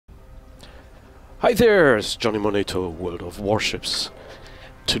Hi there, it's Johnny Monato, World of Warships.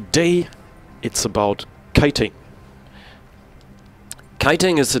 Today it's about kiting.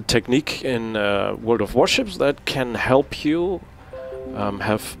 Kiting is a technique in World of Warships that can help you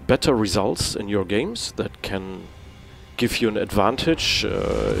have better results in your games, that can give you an advantage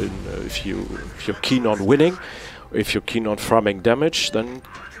if you're keen on winning, or if you're keen on farming damage. Then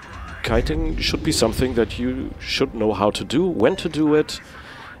kiting should be something that you should know how to do, when to do it,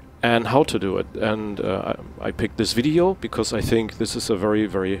 and how to do it. And I picked this video because I think this is a very,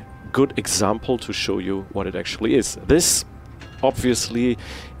 very good example to show you what it actually is. This obviously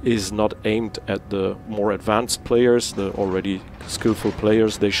is not aimed at the more advanced players, the already skillful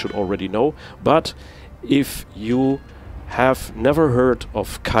players. They should already know. But if you have never heard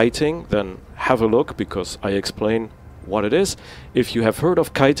of kiting, then have a look, because I explain what it is. If you have heard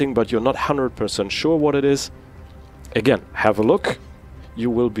of kiting but you're not 100% sure what it is, again, have a look. You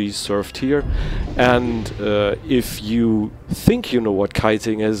will be served here. And if you think you know what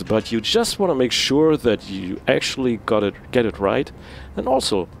kiting is, but you just want to make sure that you actually get it right, then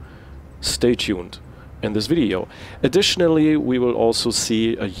also stay tuned in this video. Additionally, we will also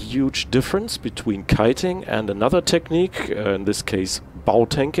see a huge difference between kiting and another technique, in this case bow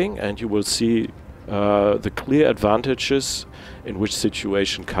tanking, and you will see the clear advantages in which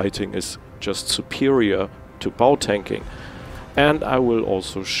situation kiting is just superior to bow tanking. And I will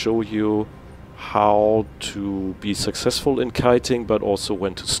also show you how to be successful in kiting, but also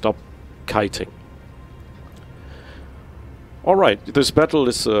when to stop kiting. Alright, this battle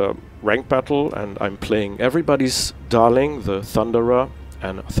is a rank battle, and I'm playing everybody's darling, the Thunderer.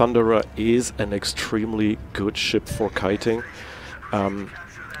 And Thunderer is an extremely good ship for kiting,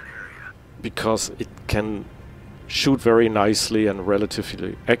 because it can shoot very nicely and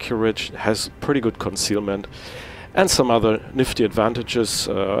relatively accurate, has pretty good concealment, and some other nifty advantages.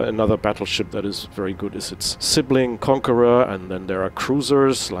 Another battleship that is very good is its sibling, Conqueror, and then there are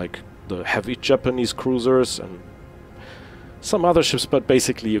cruisers like the heavy Japanese cruisers and some other ships, but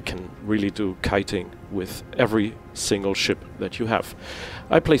basically you can really do kiting with every single ship that you have.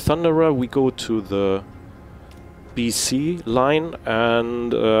 I play Thunderer. We go to the BC line,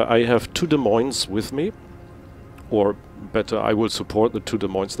 and I have 2 Des Moines with me, or better, I will support the 2 Des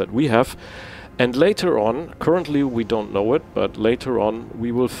Moines that we have. And later on, currently we don't know it, but later on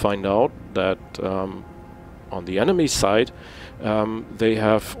we will find out that on the enemy side they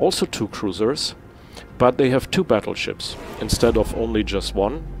have also 2 cruisers, but they have 2 battleships instead of only just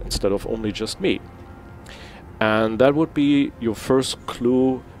 1, instead of only just me. And that would be your first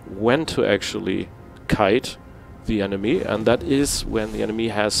clue when to actually kite the enemy, and that is when the enemy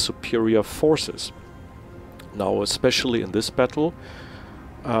has superior forces. Now, especially in this battle,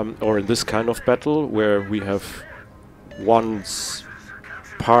 or in this kind of battle, where we have one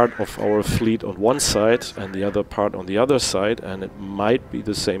part of our fleet on one side and the other part on the other side, and it might be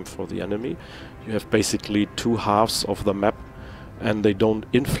the same for the enemy. You have basically 2 halves of the map, and they don't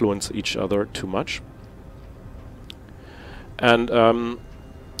influence each other too much. And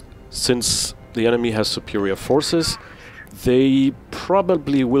since the enemy has superior forces, they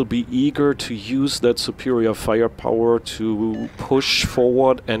probably will be eager to use that superior firepower to push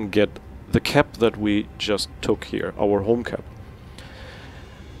forward and get the cap that we just took here, our home cap.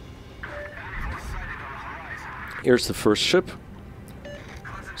 Here's the first ship.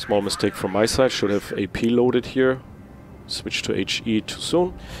 Small mistake from my side, should have AP loaded here. Switched to HE too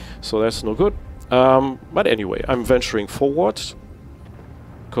soon, so that's no good. But anyway, I'm venturing forward,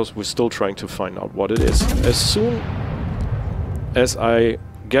 because we're still trying to find out what it is. As soon as I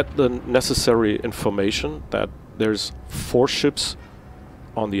get the necessary information that there's 4 ships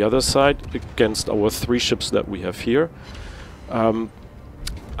on the other side against our 3 ships that we have here,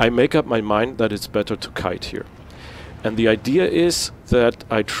 I make up my mind that it's better to kite here. And the idea is that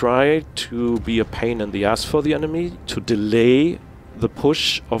I try to be a pain in the ass for the enemy, to delay the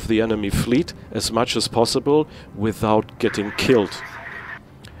push of the enemy fleet as much as possible without getting killed.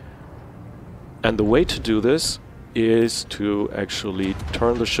 And the way to do this is to actually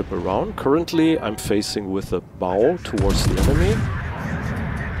turn the ship around. Currently I'm facing with a bow towards the enemy,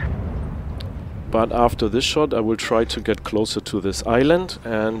 but after this shot I will try to get closer to this island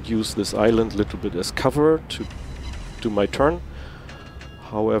and use this island a little bit as cover to do my turn.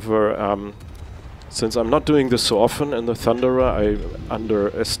 However, since I'm not doing this so often in the Thunderer, I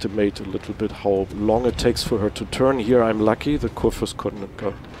underestimate a little bit how long it takes for her to turn. Here I'm lucky, the Kurfürst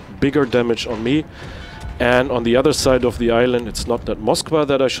got bigger damage on me. And on the other side of the island, it's not that Moskva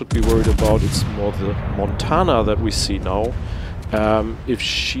that I should be worried about, it's more the Montana that we see now. If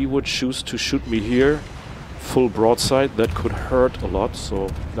she would choose to shoot me here, full broadside. That could hurt a lot, so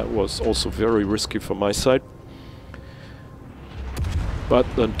that was also very risky from my side. But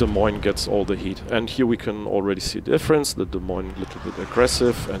the Des Moines gets all the heat. And here we can already see the difference. The Des Moines a little bit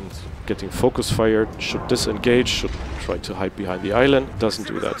aggressive and getting focus fired. Should disengage, should try to hide behind the island. Doesn't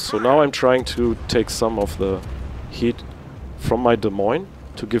do that. So now I'm trying to take some of the heat from my Des Moines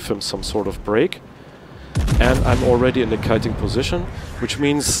to give him some sort of break. And I'm already in the kiting position, which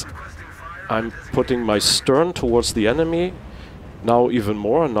means I'm putting my stern towards the enemy. Now even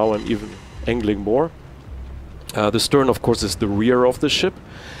more, now I'm even angling more. The stern, of course, is the rear of the ship.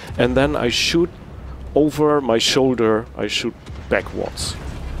 And then I shoot over my shoulder, I shoot backwards,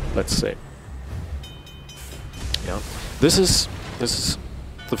 let's say. Yeah. This is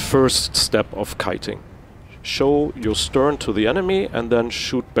the first step of kiting. Show your stern to the enemy and then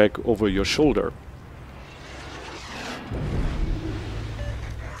shoot back over your shoulder.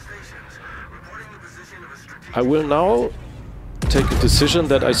 I will now take a decision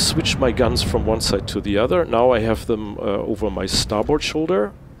that I switch my guns from one side to the other. Now I have them over my starboard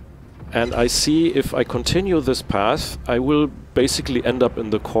shoulder, and I see if I continue this path, I will basically end up in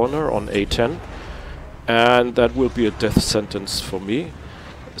the corner on A10, and that will be a death sentence for me.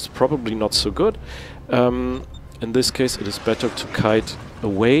 It's probably not so good. In this case, it is better to kite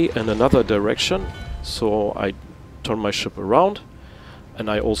away in another direction, so I turn my ship around. And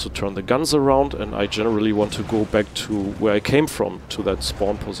I also turn the guns around, and I generally want to go back to where I came from, to that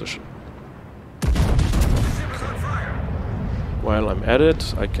spawn position. While I'm at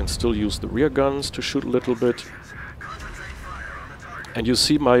it, I can still use the rear guns to shoot a little bit. And you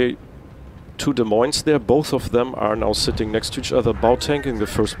see my two Des Moines there, both of them are now sitting next to each other, bow tanking. The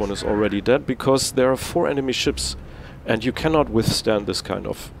first one is already dead, because there are 4 enemy ships. And you cannot withstand this kind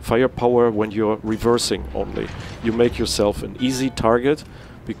of firepower when you're reversing only. You make yourself an easy target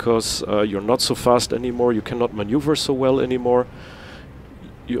because you're not so fast anymore, you cannot maneuver so well anymore.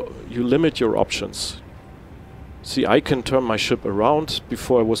 You limit your options. See, I can turn my ship around.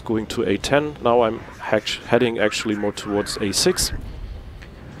 Before I was going to A10, now I'm heading actually more towards A6.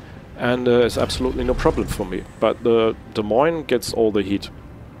 And it's absolutely no problem for me. But the Des Moines gets all the heat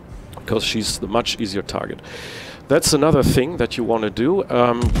because she's the much easier target. That's another thing that you want to do.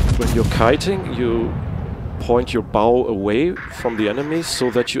 When you're kiting, you point your bow away from the enemy so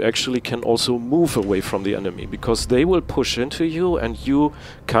that you actually can also move away from the enemy, because they will push into you and you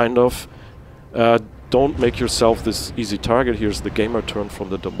kind of don't make yourself this easy target. Here's the gamer turn from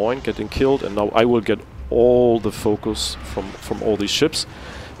the Des Moines getting killed, and now I will get all the focus from all these ships.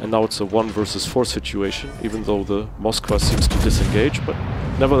 And now it's a 1 versus 4 situation, even though the Moskva seems to disengage, but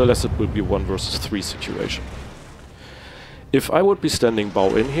nevertheless it will be a 1 versus 3 situation. If I would be standing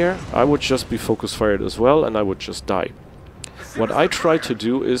bow in here, I would just be focus fired as well, and I would just die. What I try to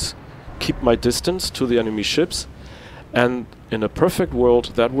do is keep my distance to the enemy ships, and in a perfect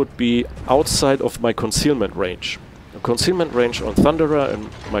world that would be outside of my concealment range. The concealment range on Thunderer and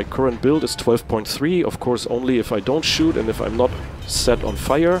my current build is 12.3, of course only if I don't shoot and if I'm not set on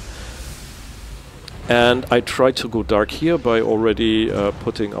fire. And I try to go dark here by already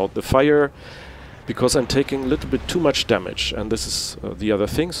putting out the fire, because I'm taking a little bit too much damage, and this is the other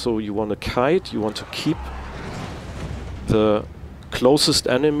thing. So you want to kite, you want to keep the closest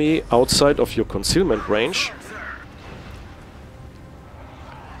enemy outside of your concealment range.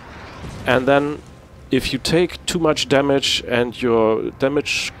 And then if you take too much damage and your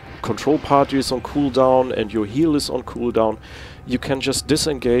damage control party is on cooldown and your heal is on cooldown, you can just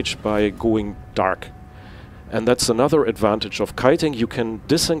disengage by going dark. And that's another advantage of kiting. You can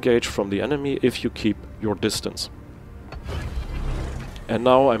disengage from the enemy if you keep your distance. And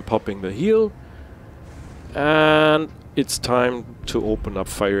now I'm popping the heal. And it's time to open up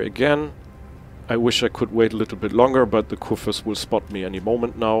fire again. I wish I could wait a little bit longer, but the Kuffers will spot me any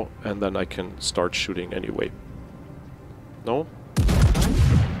moment now, and then I can start shooting anyway. No?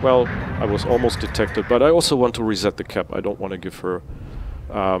 Well, I was almost detected, but I also want to reset the cap. I don't want to give her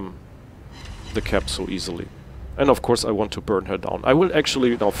the cap so easily. And of course I want to burn her down. I will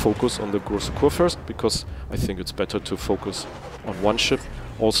actually now focus on the Kursukur first, because I think it's better to focus on one ship.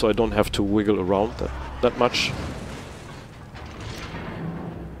 Also, I don't have to wiggle around that much.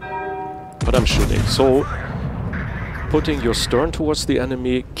 But I'm shooting. So, putting your stern towards the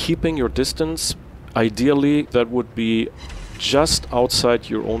enemy, keeping your distance. Ideally, that would be just outside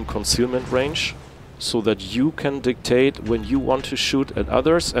your own concealment range, so that you can dictate when you want to shoot at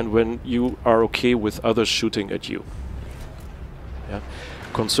others and when you are okay with others shooting at you. Yeah.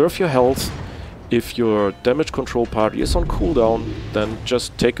 Conserve your health. If your damage control party is on cooldown, then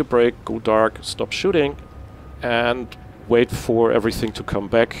just take a break, go dark, stop shooting, and wait for everything to come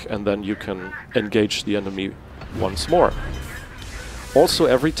back, and then you can engage the enemy once more. Also,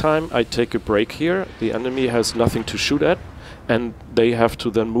 every time I take a break here, the enemy has nothing to shoot at, and they have to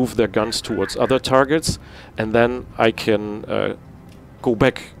then move their guns towards other targets, and then I can go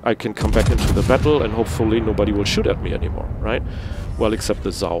back. I can come back into the battle, and hopefully nobody will shoot at me anymore, right? Well, except the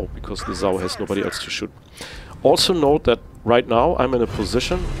Zhao, because the Zhao has nobody else to shoot. Also note that right now I'm in a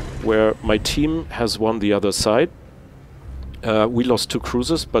position where my team has won the other side. We lost 2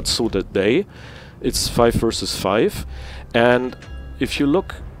 cruisers, but so did they. It's 5 versus 5, and if you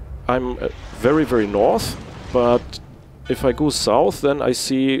look, I'm very, very north, but if I go south, then I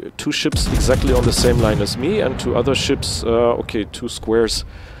see 2 ships exactly on the same line as me, and 2 other ships, okay, 2 squares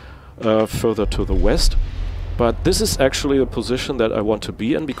further to the west. But this is actually a position that I want to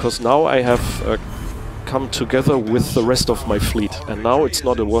be in, because now I have come together with the rest of my fleet, and now it's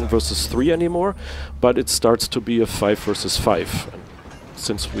not a 1 versus 3 anymore, but it starts to be a 5 versus 5. And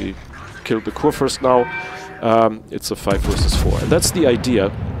since we killed the Kurfürst now, it's a 5 versus 4, and that's the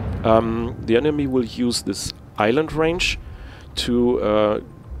idea. The enemy will use this island range to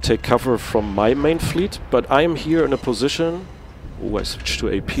take cover from my main fleet, but I am here in a position. Oh, I switched to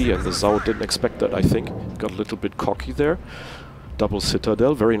AP, and the Zhao didn't expect that, I think. Got a little bit cocky there. Double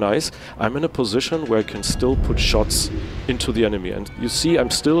citadel, very nice. I'm in a position where I can still put shots into the enemy, and you see I'm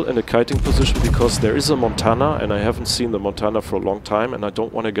still in a kiting position because there is a Montana, and I haven't seen the Montana for a long time, and I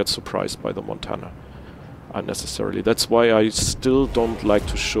don't want to get surprised by the Montana unnecessarily. That's why I still don't like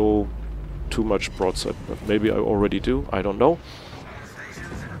to show too much broadside, but maybe I already do, I don't know.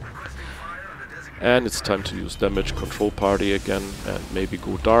 And it's time to use damage control party again, and maybe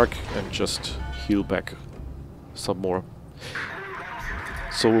go dark and just heal back some more.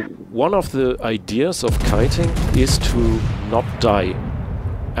 So one of the ideas of kiting is to not die,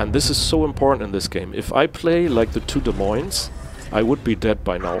 and this is so important in this game. If I play like the 2 Des Moines, I would be dead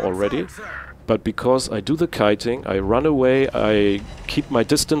by now already. But because I do the kiting, I run away, I keep my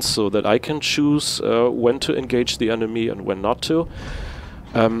distance so that I can choose when to engage the enemy and when not to.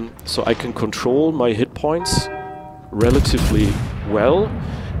 So I can control my hit points relatively well,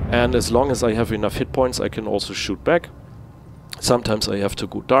 and as long as I have enough hit points I can also shoot back. Sometimes I have to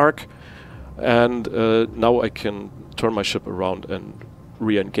go dark, and now I can turn my ship around and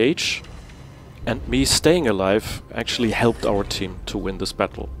re-engage. And me staying alive actually helped our team to win this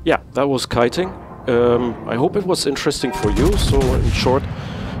battle. Yeah, that was kiting. I hope it was interesting for you. So in short,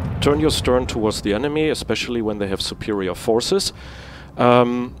 turn your stern towards the enemy, especially when they have superior forces.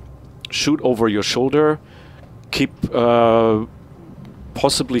 Shoot over your shoulder.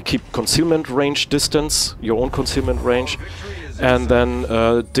 Possibly keep concealment range distance, your own concealment range, and then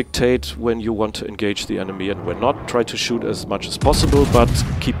dictate when you want to engage the enemy and when not. Try to shoot as much as possible, but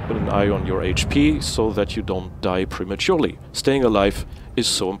keep an eye on your HP so that you don't die prematurely. Staying alive is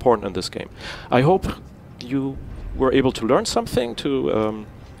so important in this game. I hope you were able to learn something, to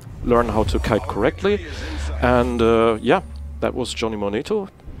learn how to kite correctly. And yeah, that was Johnny Moneto.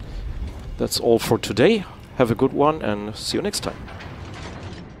 That's all for today. Have a good one and see you next time.